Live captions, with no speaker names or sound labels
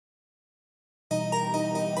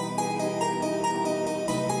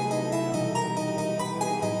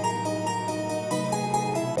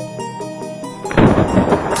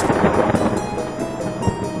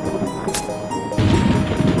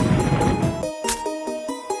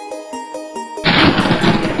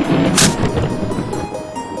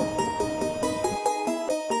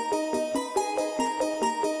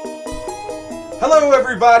Hello,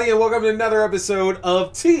 everybody, and welcome to another episode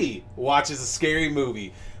of T Watches a Scary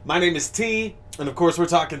Movie. My name is T, and of course, we're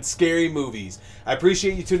talking scary movies. I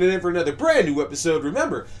appreciate you tuning in for another brand new episode.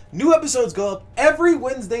 Remember, new episodes go up every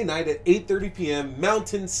Wednesday night at 8:30 p.m.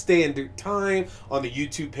 Mountain Standard Time on the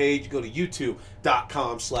YouTube page. Go to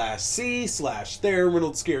youtube.com/C/Theron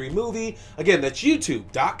Reynolds Scary Movie. Again, that's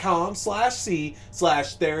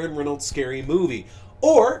youtube.com/C/Theron Reynolds Scary Movie.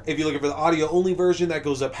 Or, if you're looking for the audio-only version, that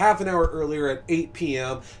goes up half an hour earlier at 8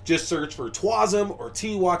 p.m. Just search for Twasm or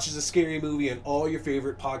T Watches a Scary Movie on all your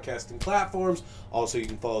favorite podcasting platforms. Also, you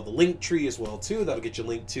can follow the link tree as well, too. That'll get you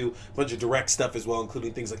linked to a bunch of direct stuff as well,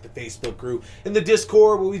 including things like the Facebook group and the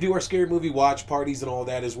Discord, where we do our scary movie watch parties and all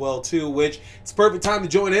that as well, too, which it's a perfect time to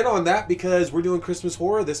join in on that because we're doing Christmas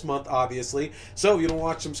horror this month, obviously. So, if you don't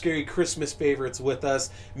watch some scary Christmas favorites with us,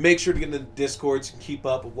 make sure to get in the Discord so you can keep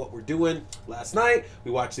up with what we're doing. Last night,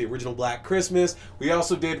 we watched the original Black Christmas. We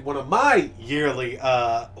also did one of my yearly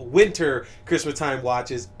winter Christmas time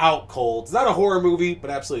watches, Out Cold. It's not a horror movie, but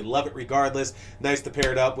absolutely love it regardless. Nice to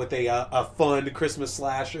pair it up with a fun Christmas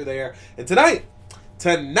slasher there. And tonight,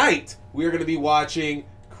 we are going to be watching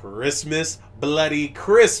Christmas Bloody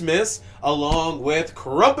Christmas along with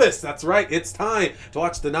Krampus. That's right, it's time to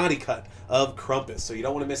watch the naughty cut of Krampus. So you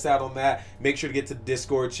don't want to miss out on that. Make sure to get to the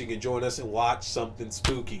Discord so you can join us and watch something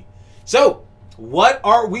spooky. So, what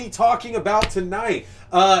are we talking about tonight?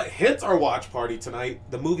 Hence our watch party tonight.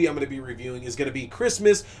 The movie I'm going to be reviewing is going to be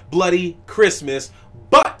Christmas Bloody Christmas.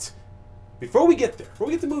 But before we get there, before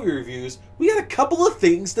we get to movie reviews, we got a couple of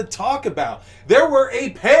things to talk about. There were a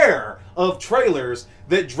pair of trailers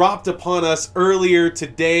that dropped upon us earlier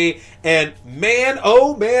today, and man,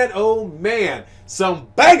 oh man, oh man, some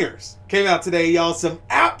bangers came out today, y'all. Some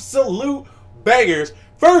absolute bangers.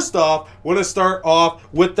 First off, I want to start off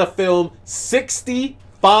with the film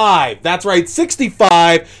 65. That's right,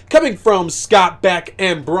 65, coming from Scott Beck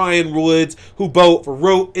and Brian Woods, who both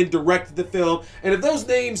wrote and directed the film. And if those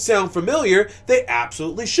names sound familiar, they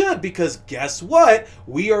absolutely should, because guess what?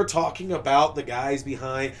 We are talking about the guys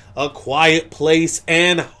behind A Quiet Place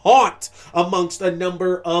and Haunt, amongst a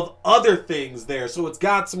number of other things there. So it's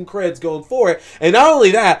got some creds going for it. And not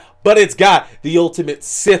only that, but it's got the ultimate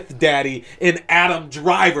Sith daddy in Adam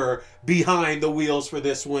Driver behind the wheels for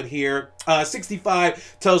this one here.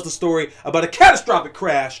 65 tells the story about a catastrophic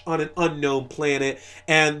crash on an unknown planet,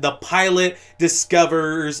 and the pilot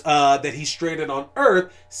discovers that he's stranded on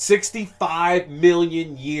Earth 65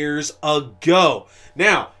 million years ago.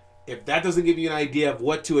 Now, if that doesn't give you an idea of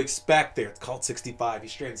what to expect there, it's called 65.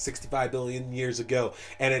 He's stranded 65 billion years ago,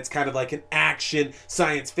 and it's kind of like an action,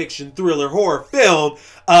 science fiction, thriller, horror film.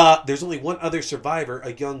 There's only one other survivor,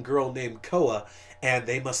 a young girl named Koa, and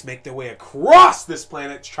they must make their way across this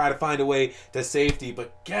planet to try to find a way to safety.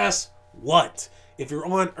 But guess what? If you're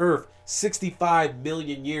on Earth 65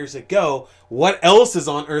 million years ago, what else is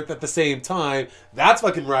on Earth at the same time? That's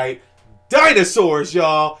fucking right. Dinosaurs,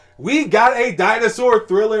 y'all. We got a dinosaur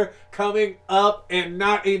thriller coming up, and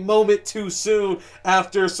not a moment too soon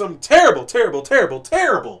after some terrible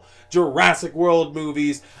Jurassic World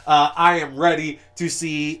movies. I am ready to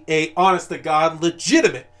see a honest-to-God,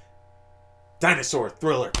 legitimate dinosaur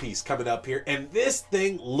thriller piece coming up here, and this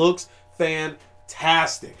thing looks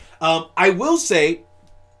fantastic. I will say,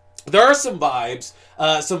 there are some vibes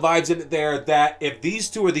in it there that if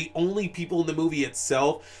these two are the only people in the movie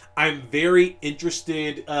itself, I'm very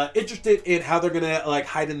interested in how they're gonna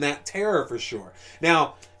hide in that terror for sure.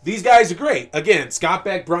 Now, these guys are great. Again, Scott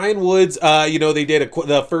Beck, Brian Woods. They did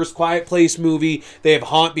the first Quiet Place movie. They have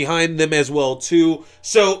Haunt behind them as well too.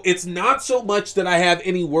 So it's not so much that I have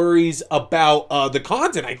any worries about the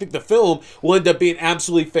content. I think the film will end up being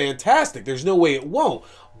absolutely fantastic. There's no way it won't.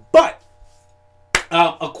 But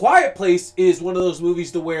A Quiet Place is one of those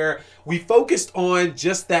movies to where we focused on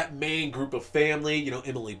just that main group of family,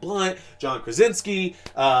 Emily Blunt, John Krasinski,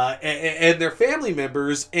 and their family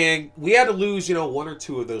members, and we had to lose, one or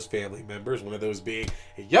two of those family members, one of those being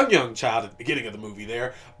a young child at the beginning of the movie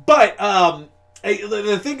there. But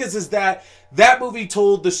the thing is that movie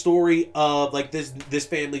told the story of this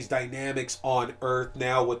family's dynamics on Earth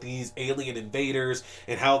now with these alien invaders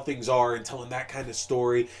and how things are, and telling that kind of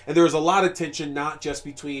story. And there was a lot of tension, not just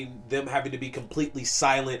between them having to be completely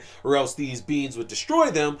silent or else these beings would destroy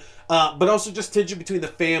them, but also just tension between the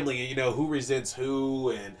family and who resents who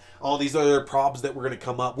and all these other problems that were going to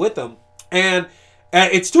come up with them. And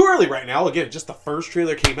it's too early right now. Again, just the first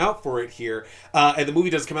trailer came out for it here, and the movie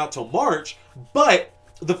doesn't come out till March. But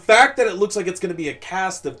the fact that it looks like it's going to be a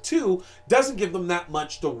cast of 2 doesn't give them that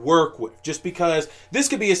much to work with. Just because this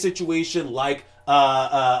could be a situation like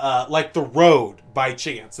The Road by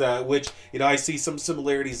chance, which I see some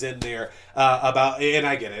similarities in there about, and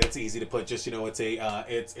I get it. It's easy to put just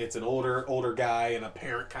it's an older guy and a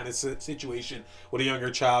parent kind of situation with a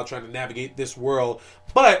younger child trying to navigate this world,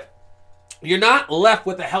 but you're not left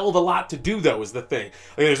with a hell of a lot to do, though, is the thing.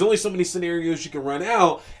 Like, there's only so many scenarios you can run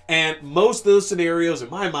out, and most of those scenarios, in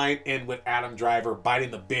my mind, end with Adam Driver biting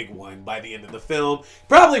the big one by the end of the film.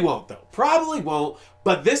 Probably won't, though. Probably won't.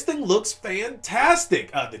 But this thing looks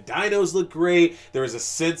fantastic. The dinos look great. There is a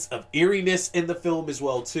sense of eeriness in the film as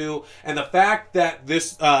well, too. And the fact that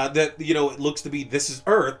it looks to be, this is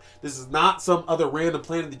Earth. This is not some other random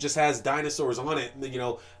planet that just has dinosaurs on it,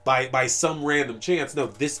 by some random chance. No,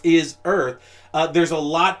 this is Earth. There's a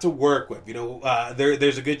lot to work with.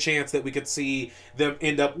 There's a good chance that we could see them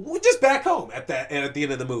end up just back home at the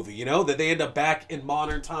end of the movie. That they end up back in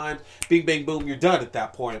modern times. Bing, bang, boom, you're done at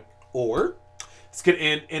that point. Or it's going to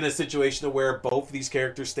end in a situation where both of these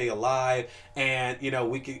characters stay alive, and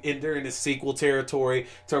we can enter into sequel territory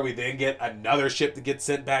to where we then get another ship that gets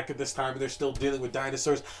sent back at this time, and they're still dealing with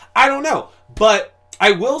dinosaurs. I don't know, but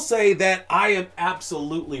I will say that I am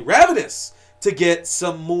absolutely ravenous to get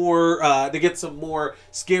some more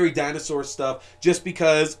scary dinosaur stuff, just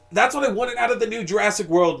because that's what I wanted out of the new Jurassic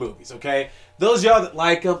World movies. Okay, those y'all that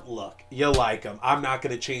like them, look, you like them. I'm not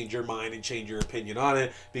going to change your mind and change your opinion on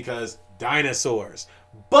it because dinosaurs.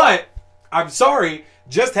 But I'm sorry,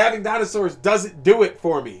 just having dinosaurs doesn't do it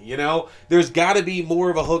for me. There's got to be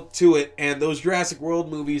more of a hook to it, and those Jurassic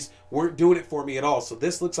World movies weren't doing it for me at all. So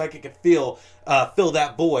this looks like it can fill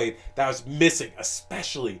that void that I was missing,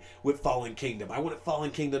 especially with Fallen Kingdom. I wanted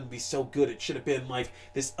Fallen Kingdom to be so good. It should have been like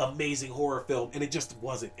this amazing horror film, and it just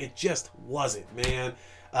wasn't. It just wasn't, man.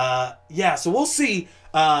 So we'll see.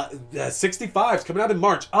 65's coming out in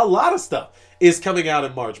March. A lot of stuff is coming out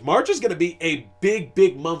in March. March is going to be a big,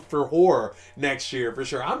 big month for horror next year, for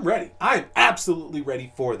sure. I'm ready. I'm absolutely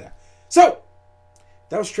ready for that. So,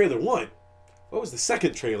 that was trailer 1. What was the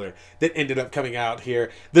second trailer that ended up coming out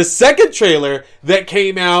here? The second trailer that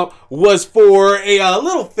came out was for a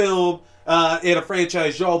little film in a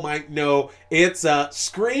franchise y'all might know. It's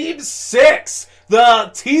Scream 6.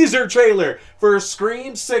 The teaser trailer for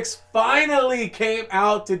Scream 6 finally came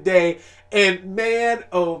out today. And man,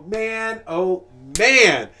 oh man, oh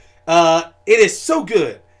man. It is so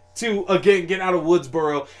good to, again, get out of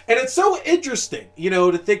Woodsboro. And it's so interesting,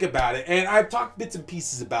 to think about it. And I've talked bits and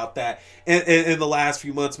pieces about that in the last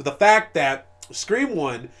few months. But the fact that Scream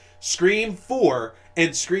 1, Scream 4,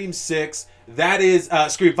 and Scream 6, that is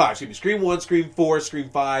Scream 5, Scream 1, Scream 4, Scream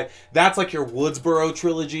 5. That's like your Woodsboro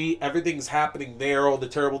trilogy. Everything's happening there. All the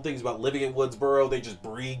terrible things about living in Woodsboro. They just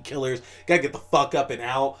breed killers. Gotta get the fuck up and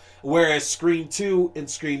out. Whereas Scream 2 and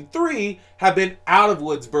Scream 3 have been out of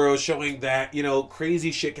Woodsboro, showing that,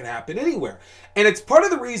 crazy shit can happen anywhere. And it's part of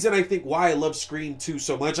the reason I think why I love Scream 2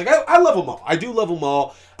 so much. Like, I love them all. I do love them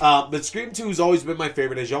all. But Scream 2 has always been my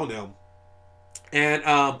favorite, as y'all know. And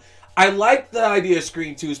I like the idea of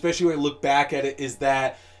Scream 2, especially when I look back at it, is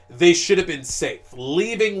that they should have been safe.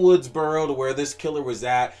 Leaving Woodsboro to where this killer was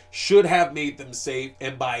at should have made them safe.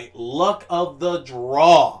 And by luck of the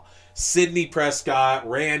draw, Sidney Prescott,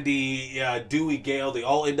 Randy, Dewey Gale, they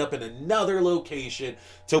all end up in another location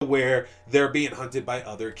to where they're being hunted by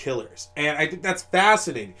other killers. And I think that's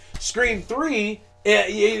fascinating. Scream 3...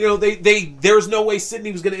 there was no way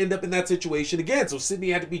Sidney was going to end up in that situation again. So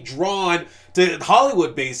Sidney had to be drawn to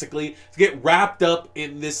Hollywood, basically, to get wrapped up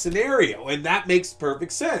in this scenario. And that makes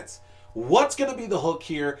perfect sense. What's going to be the hook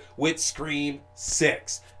here with Scream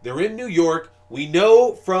 6? They're in New York. We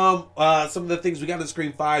know from some of the things we got in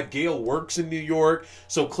Scream 5, Gale works in New York,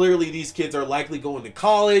 so clearly these kids are likely going to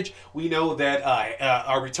college. We know that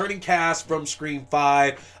our returning cast from Scream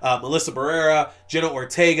 5, Melissa Barrera, Jenna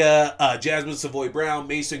Ortega, Jasmine Savoy Brown,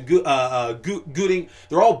 Mason Gooding,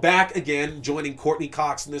 they're all back again, joining Courtney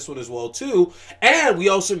Cox in this one as well, too. And we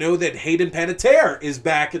also know that Hayden Panettiere is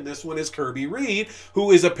back in this one as Kirby Reed,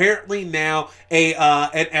 who is apparently now an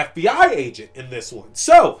FBI agent in this one.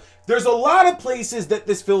 So there's a lot of places that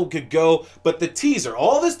this film could go, but the teaser,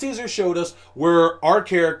 all this teaser showed us were our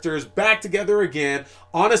characters back together again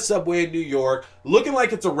on a subway in New York, looking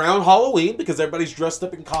like it's around Halloween because everybody's dressed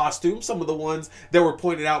up in costume. Some of the ones that were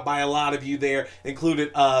pointed out by a lot of you there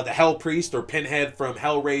included the Hell Priest or Pinhead from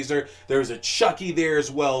Hellraiser. There's a Chucky there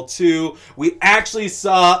as well, too. We actually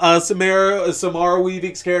saw Samara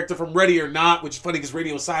Weaving's character from Ready or Not, which is funny because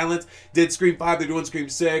Radio Silence did Scream 5. They're doing Scream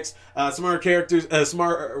 6.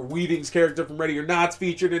 Samara Weaving's character from Ready or Not's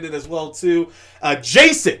featured in it as well, too.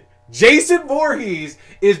 Jason Jason Voorhees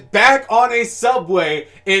is back on a subway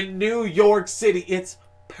in New York City. It's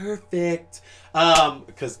perfect.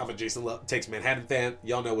 Because I'm a Jason Takes Manhattan fan.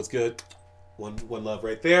 Y'all know what's good. One love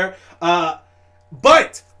right there.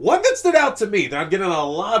 But one that stood out to me that I'm getting a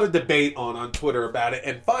lot of debate on Twitter about it,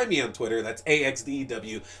 and find me on Twitter, that's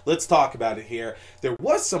AXDEW. Let's talk about it here. There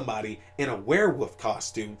was somebody in a werewolf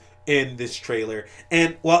costume in this trailer,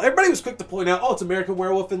 and while everybody was quick to point out, oh, it's American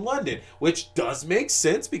Werewolf in London, which does make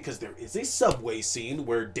sense because there is a subway scene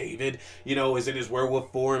where David, is in his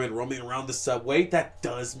werewolf form and roaming around the subway. That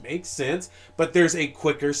does make sense, but there's a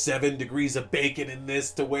quicker 7 degrees of bacon in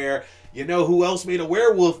this to where, who else made a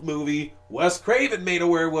werewolf movie? Wes Craven made a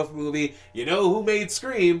werewolf movie. You know who made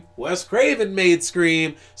Scream? Wes Craven made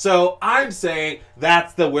Scream. So I'm saying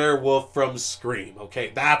that's the werewolf from Scream,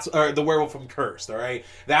 okay? That's the werewolf from Cursed, all right?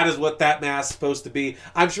 That is what that mask is supposed to be.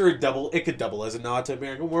 I'm sure it could double as a nod to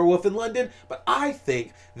American Werewolf in London, but I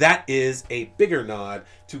think that is a bigger nod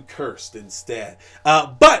to Cursed instead.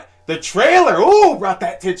 But the trailer, brought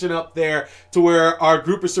that tension up there to where our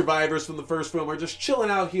group of survivors from the first film are just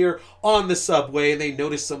chilling out here on the subway, and they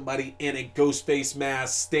notice somebody in a ghost face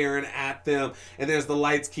mask staring at them, and as the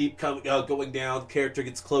lights keep going down, the character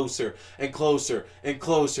gets closer and closer and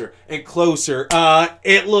closer and closer.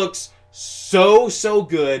 It looks so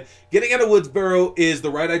good. Getting out of Woodsboro is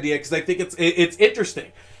the right idea because I think it's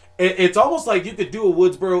interesting. It's almost like you could do a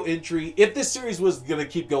Woodsboro entry. If this series was going to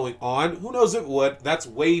keep going on, who knows if it would. That's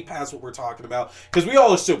way past what we're talking about. Because we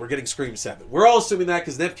all assume we're getting Scream 7. We're all assuming that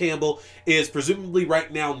because Neve Campbell is presumably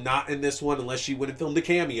right now not in this one unless she went and filmed a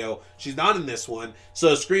cameo. She's not in this one.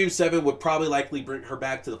 So Scream 7 would probably likely bring her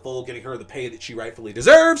back to the fold, getting her the pay that she rightfully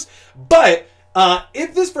deserves. But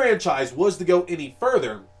if this franchise was to go any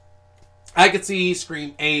further, I could see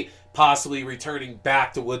Scream 8 possibly returning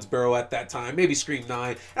back to Woodsboro at that time. Maybe Scream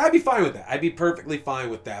 9. And I'd be fine with that. I'd be perfectly fine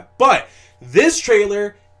with that. But this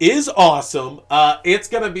trailer is awesome. It's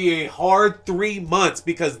going to be a hard 3 months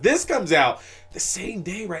because this comes out the same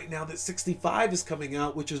day right now that 65 is coming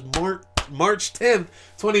out, which is March 10th,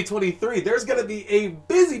 2023. There's going to be a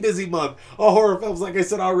busy month of horror films, like I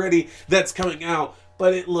said already, that's coming out.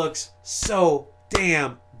 But it looks so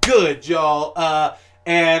damn good, y'all.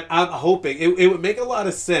 And I'm hoping it would make a lot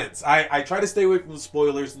of sense. I try to stay away from the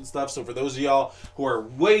spoilers and stuff. So for those of y'all who are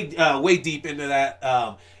way deep into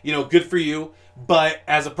that, good for you. But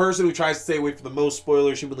as a person who tries to stay away from the most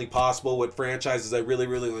spoilers humanly possible with franchises I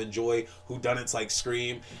really enjoy, whodunits like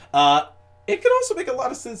Scream, it could also make a lot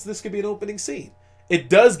of sense this could be an opening scene. It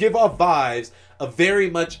does give off vibes of very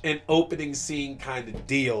much an opening scene kind of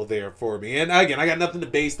deal there for me. And again, I got nothing to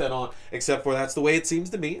base that on except for that's the way it seems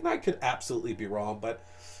to me. And I could absolutely be wrong, but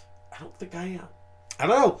I don't think I am. I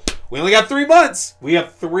don't know. We only got 3 months. We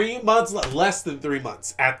have 3 months left. Less than 3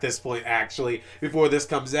 months at this point, actually, before this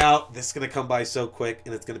comes out. This is going to come by so quick,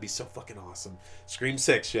 and it's going to be so fucking awesome. Scream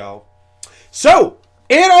 6, y'all. So,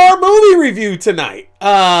 in our movie review tonight,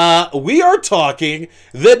 we are talking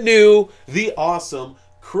the awesome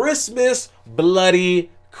Christmas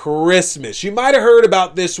Bloody Christmas. You might have heard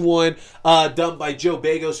about this one done by Joe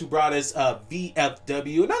Bagos, who brought us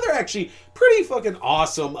VFW, another actually pretty fucking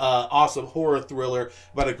awesome horror thriller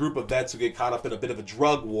about a group of vets who get caught up in a bit of a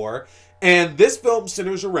drug war. And this film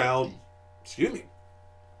centers around,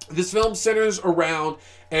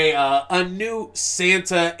 a new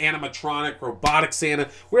Santa animatronic, robotic Santa,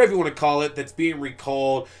 whatever you want to call it, that's being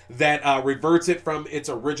recalled, that reverts it from its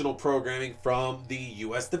original programming from the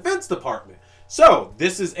U.S. Defense Department. So,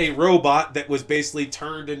 this is a robot that was basically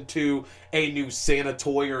turned into a new Santa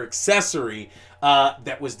toy or accessory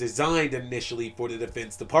that was designed initially for the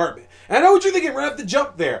Defense Department. And I know what you're thinking right off the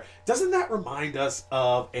jump there. Doesn't that remind us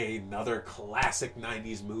of another classic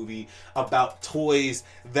 90s movie about toys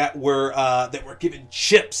that were given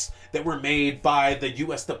chips that were made by the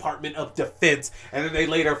U.S. Department of Defense, and then they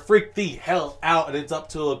later freak the hell out, and it's up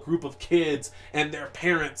to a group of kids and their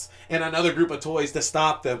parents and another group of toys to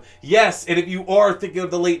stop them. Yes, and if you are thinking of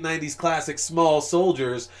the late 90s classic Small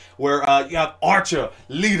Soldiers, where you have Archer,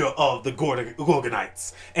 leader of the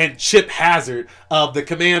Gorgonites, and Chip Hazard of the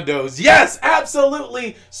Commandos. Yes,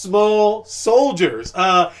 absolutely, Small Soldiers.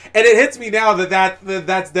 And it hits me now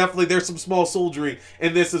that's definitely, there's some small soldiery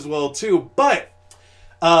in this as well, too. But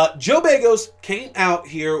Joe Begos came out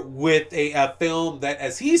here with a film that,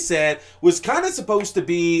 as he said, was kind of supposed to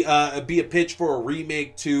be a pitch for a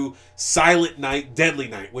remake to Silent Night, Deadly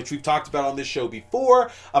Night, which we've talked about on this show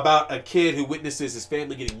before, about a kid who witnesses his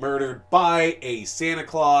family getting murdered by a Santa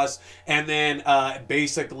Claus, and then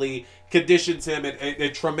basically conditions him and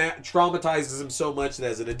traumatizes him so much that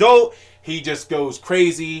as an adult, he just goes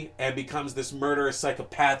crazy and becomes this murderous,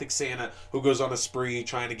 psychopathic Santa who goes on a spree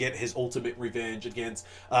trying to get his ultimate revenge against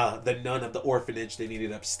the nun of the orphanage they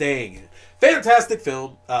ended up staying in. Fantastic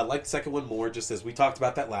film. Like the second one more, just as we talked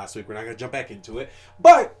about that last week. We're not going to jump back into it.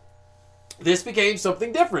 But this became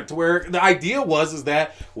something different, to where the idea is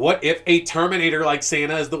that what if a Terminator like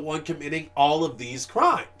Santa is the one committing all of these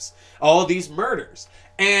crimes, all of these murders?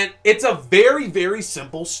 And it's a very, very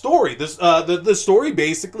simple story. This the story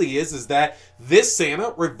basically is that this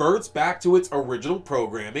Santa reverts back to its original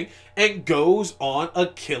programming and goes on a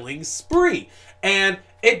killing spree. And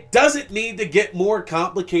it doesn't need to get more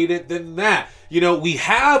complicated than that. You know, we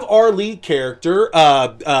have our lead character,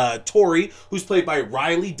 Tori, who's played by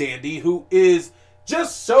Riley Dandy, who is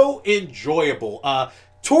just so enjoyable.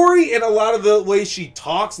 Tori, in a lot of the ways she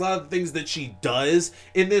talks, a lot of the things that she does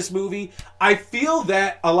in this movie, I feel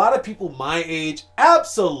that a lot of people my age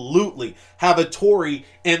absolutely have a Tori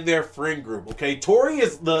in their friend group. Okay, Tori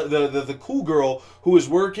is the cool girl who is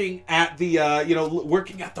working at the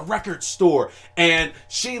working at the record store, and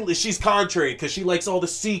she's contrary because she likes all the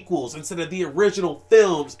sequels instead of the original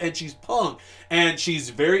films, and she's punk, and she's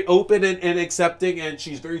very open and accepting, and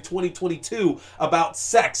she's very 2022 about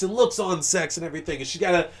sex and looks on sex and everything, and she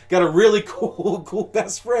got a really cool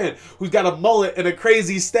best friend who's got a mullet and a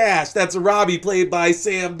crazy stash. That's Robbie, played by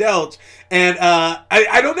Sam Delch. And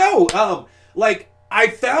I don't know, I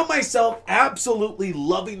found myself absolutely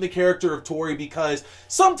loving the character of Tori, because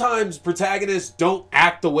sometimes protagonists don't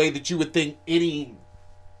act the way that you would think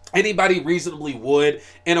anybody reasonably would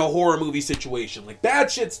in a horror movie situation. Like, bad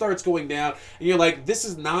shit starts going down, and you're like, this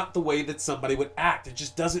is not the way that somebody would act. It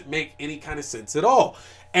just doesn't make any kind of sense at all.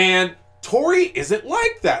 And Tori isn't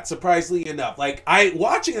like that, surprisingly enough. Like,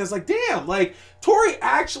 watching it, I was like, damn, like, Tori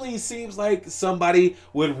actually seems like somebody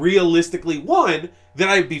would realistically, one, that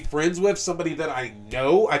I'd be friends with, somebody that I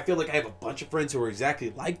know. I feel like I have a bunch of friends who are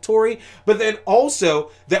exactly like Tori. But then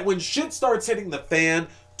also, that when shit starts hitting the fan,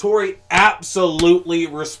 Tori absolutely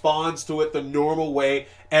responds to it the normal way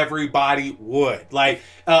everybody would. Like,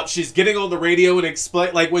 she's getting on the radio and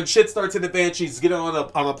explain, like, when shit starts in the fan, she's getting on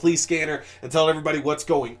a police scanner and telling everybody what's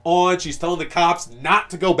going on. She's telling the cops not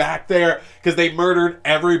to go back there because they murdered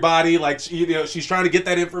everybody. Like, she's trying to get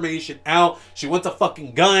that information out. She wants a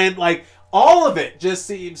fucking gun. Like, all of it just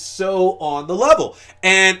seems so on the level.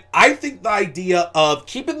 And I think the idea of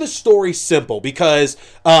keeping the story simple, because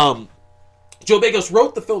Joe Begos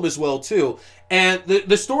wrote the film as well, too. And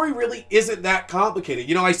the story really isn't that complicated.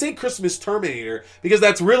 You know, I say Christmas Terminator because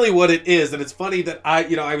that's really what it is. And it's funny that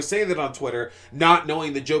I was saying that on Twitter, not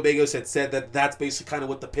knowing that Joe Begos had said that that's basically kind of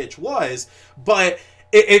what the pitch was. But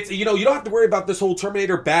it's, you don't have to worry about this whole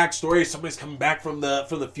Terminator backstory. Somebody's coming back from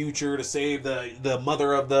the future to save the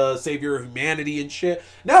mother of the savior of humanity and shit.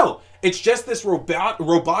 No. It's just this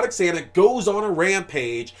robotic Santa goes on a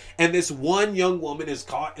rampage, and this one young woman is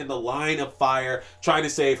caught in the line of fire trying to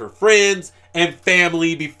save her friends and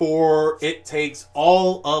family before it takes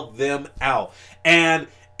all of them out. And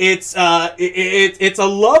it's a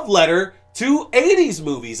love letter to 80s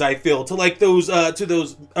movies, I feel, to like those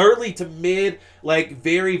early to mid, like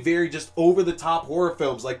very, very just over the top horror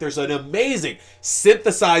films. Like, there's an amazing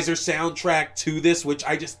synthesizer soundtrack to this, which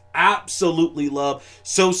I just absolutely love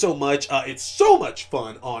so much. It's so much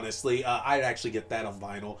fun, honestly. I'd actually get that on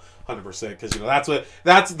vinyl 100%, because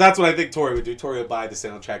that's what I think Tori would do. Tori would buy the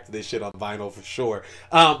soundtrack to this shit on vinyl for sure.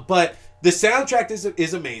 But the soundtrack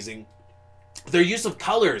is amazing. Their use of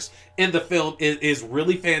colors in the film is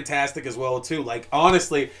really fantastic as well, too. Like,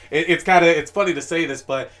 honestly, it's funny to say this,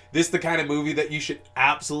 but this is the kind of movie that you should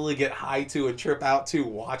absolutely get high to and trip out to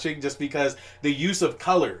watching, just because the use of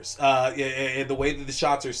colors and the way that the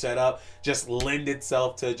shots are set up just lend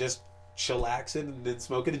itself to just chillaxing and then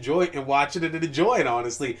smoking a joint and watching it and enjoying.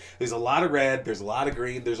 Honestly, there's a lot of red, there's a lot of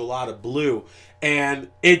green, there's a lot of blue, and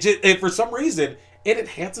it for some reason it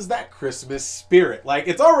enhances that Christmas spirit. Like,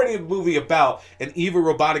 it's already a movie about an evil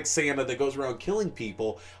robotic Santa that goes around killing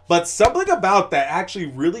people, but something about that actually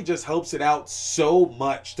really just helps it out so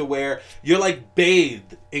much, to where you're like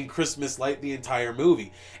bathed in Christmas light the entire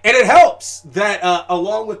movie. And it helps that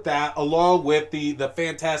along with the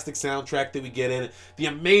fantastic soundtrack that we get in, the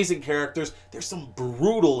amazing characters, there's some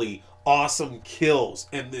brutally awesome kills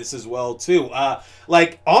in this as well, too.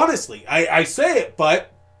 Like, honestly, I say it,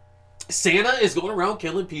 but Santa is going around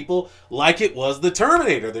killing people like it was the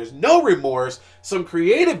Terminator. There's no remorse. Some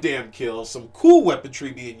creative damn kills. Some cool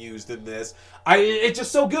weaponry being used in this. It's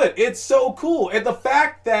just so good. It's so cool. And the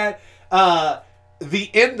fact that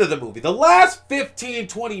the end of the movie, the last 15,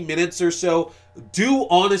 20 minutes or so, do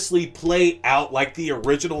honestly play out like the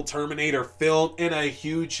original Terminator film in a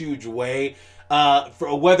huge, huge way.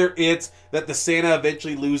 For whether it's that the Santa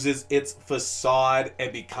eventually loses its facade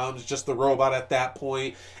and becomes just the robot at that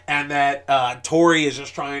point, and that Tori is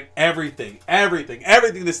just trying everything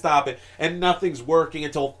to stop it, and nothing's working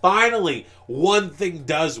until finally one thing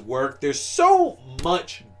does work. There's so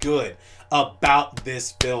much good about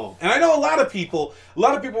this film, and I know a lot of people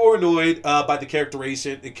were annoyed by the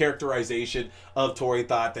characterization of Tori.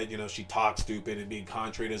 Thought that, you know, she talks stupid and being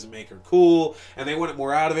contrary doesn't make her cool, and they wanted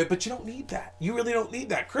more out of it. But you don't need that. You really don't need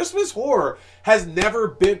that. Christmas horror has never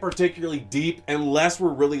been particularly deep unless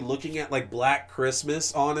we're really looking at like Black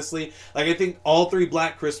Christmas. Honestly, like I think all three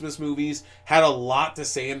Black Christmas movies had a lot to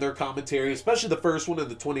say in their commentary, especially the first one and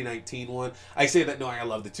the 2019 one. I say that knowing I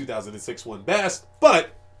love the 2006 one best,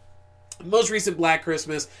 but the most recent Black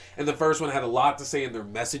Christmas and the first one had a lot to say in their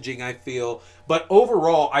messaging, I feel. But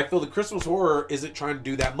overall, I feel the Christmas horror isn't trying to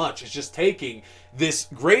do that much. It's just taking this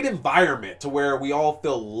great environment to where we all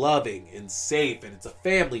feel loving and safe, and it's a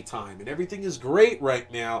family time, and everything is great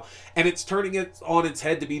right now, and it's turning it on its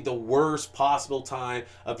head to be the worst possible time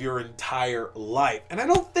of your entire life. And I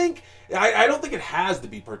don't think it has to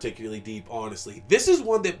be particularly deep, honestly. This is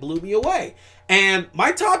one that blew me away. And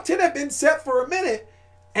my top 10 have been set for a minute.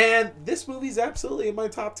 And this movie's absolutely in my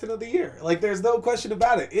top 10 of the year. Like, there's no question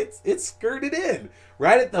about it. It's skirted in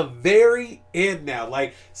right at the very end now.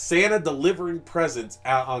 Like Santa delivering presents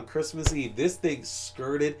out on Christmas Eve. This thing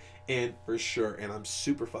skirted in for sure. And I'm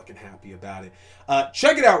super fucking happy about it.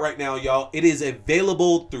 Check it out right now, y'all. It is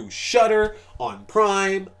available through Shudder, on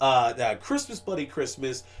Prime. Christmas Bloody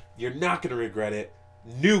Christmas. You're not going to regret it.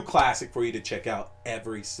 New classic for you to check out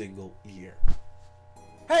every single year.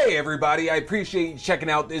 Hey everybody, I appreciate you checking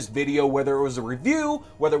out this video, whether it was a review,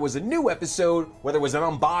 whether it was a new episode, whether it was an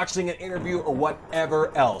unboxing, an interview, or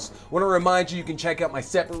whatever else. I want to remind you can check out my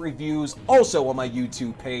separate reviews also on my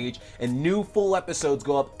YouTube page, and new full episodes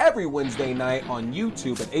go up every Wednesday night on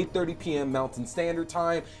YouTube at 8:30 p.m. Mountain Standard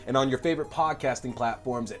Time, and on your favorite podcasting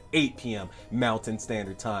platforms at 8 p.m. Mountain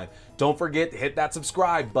Standard Time. Don't forget to hit that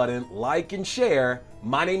subscribe button, like and share.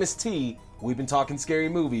 My name is T. We've been talking scary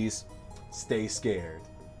movies. Stay scared.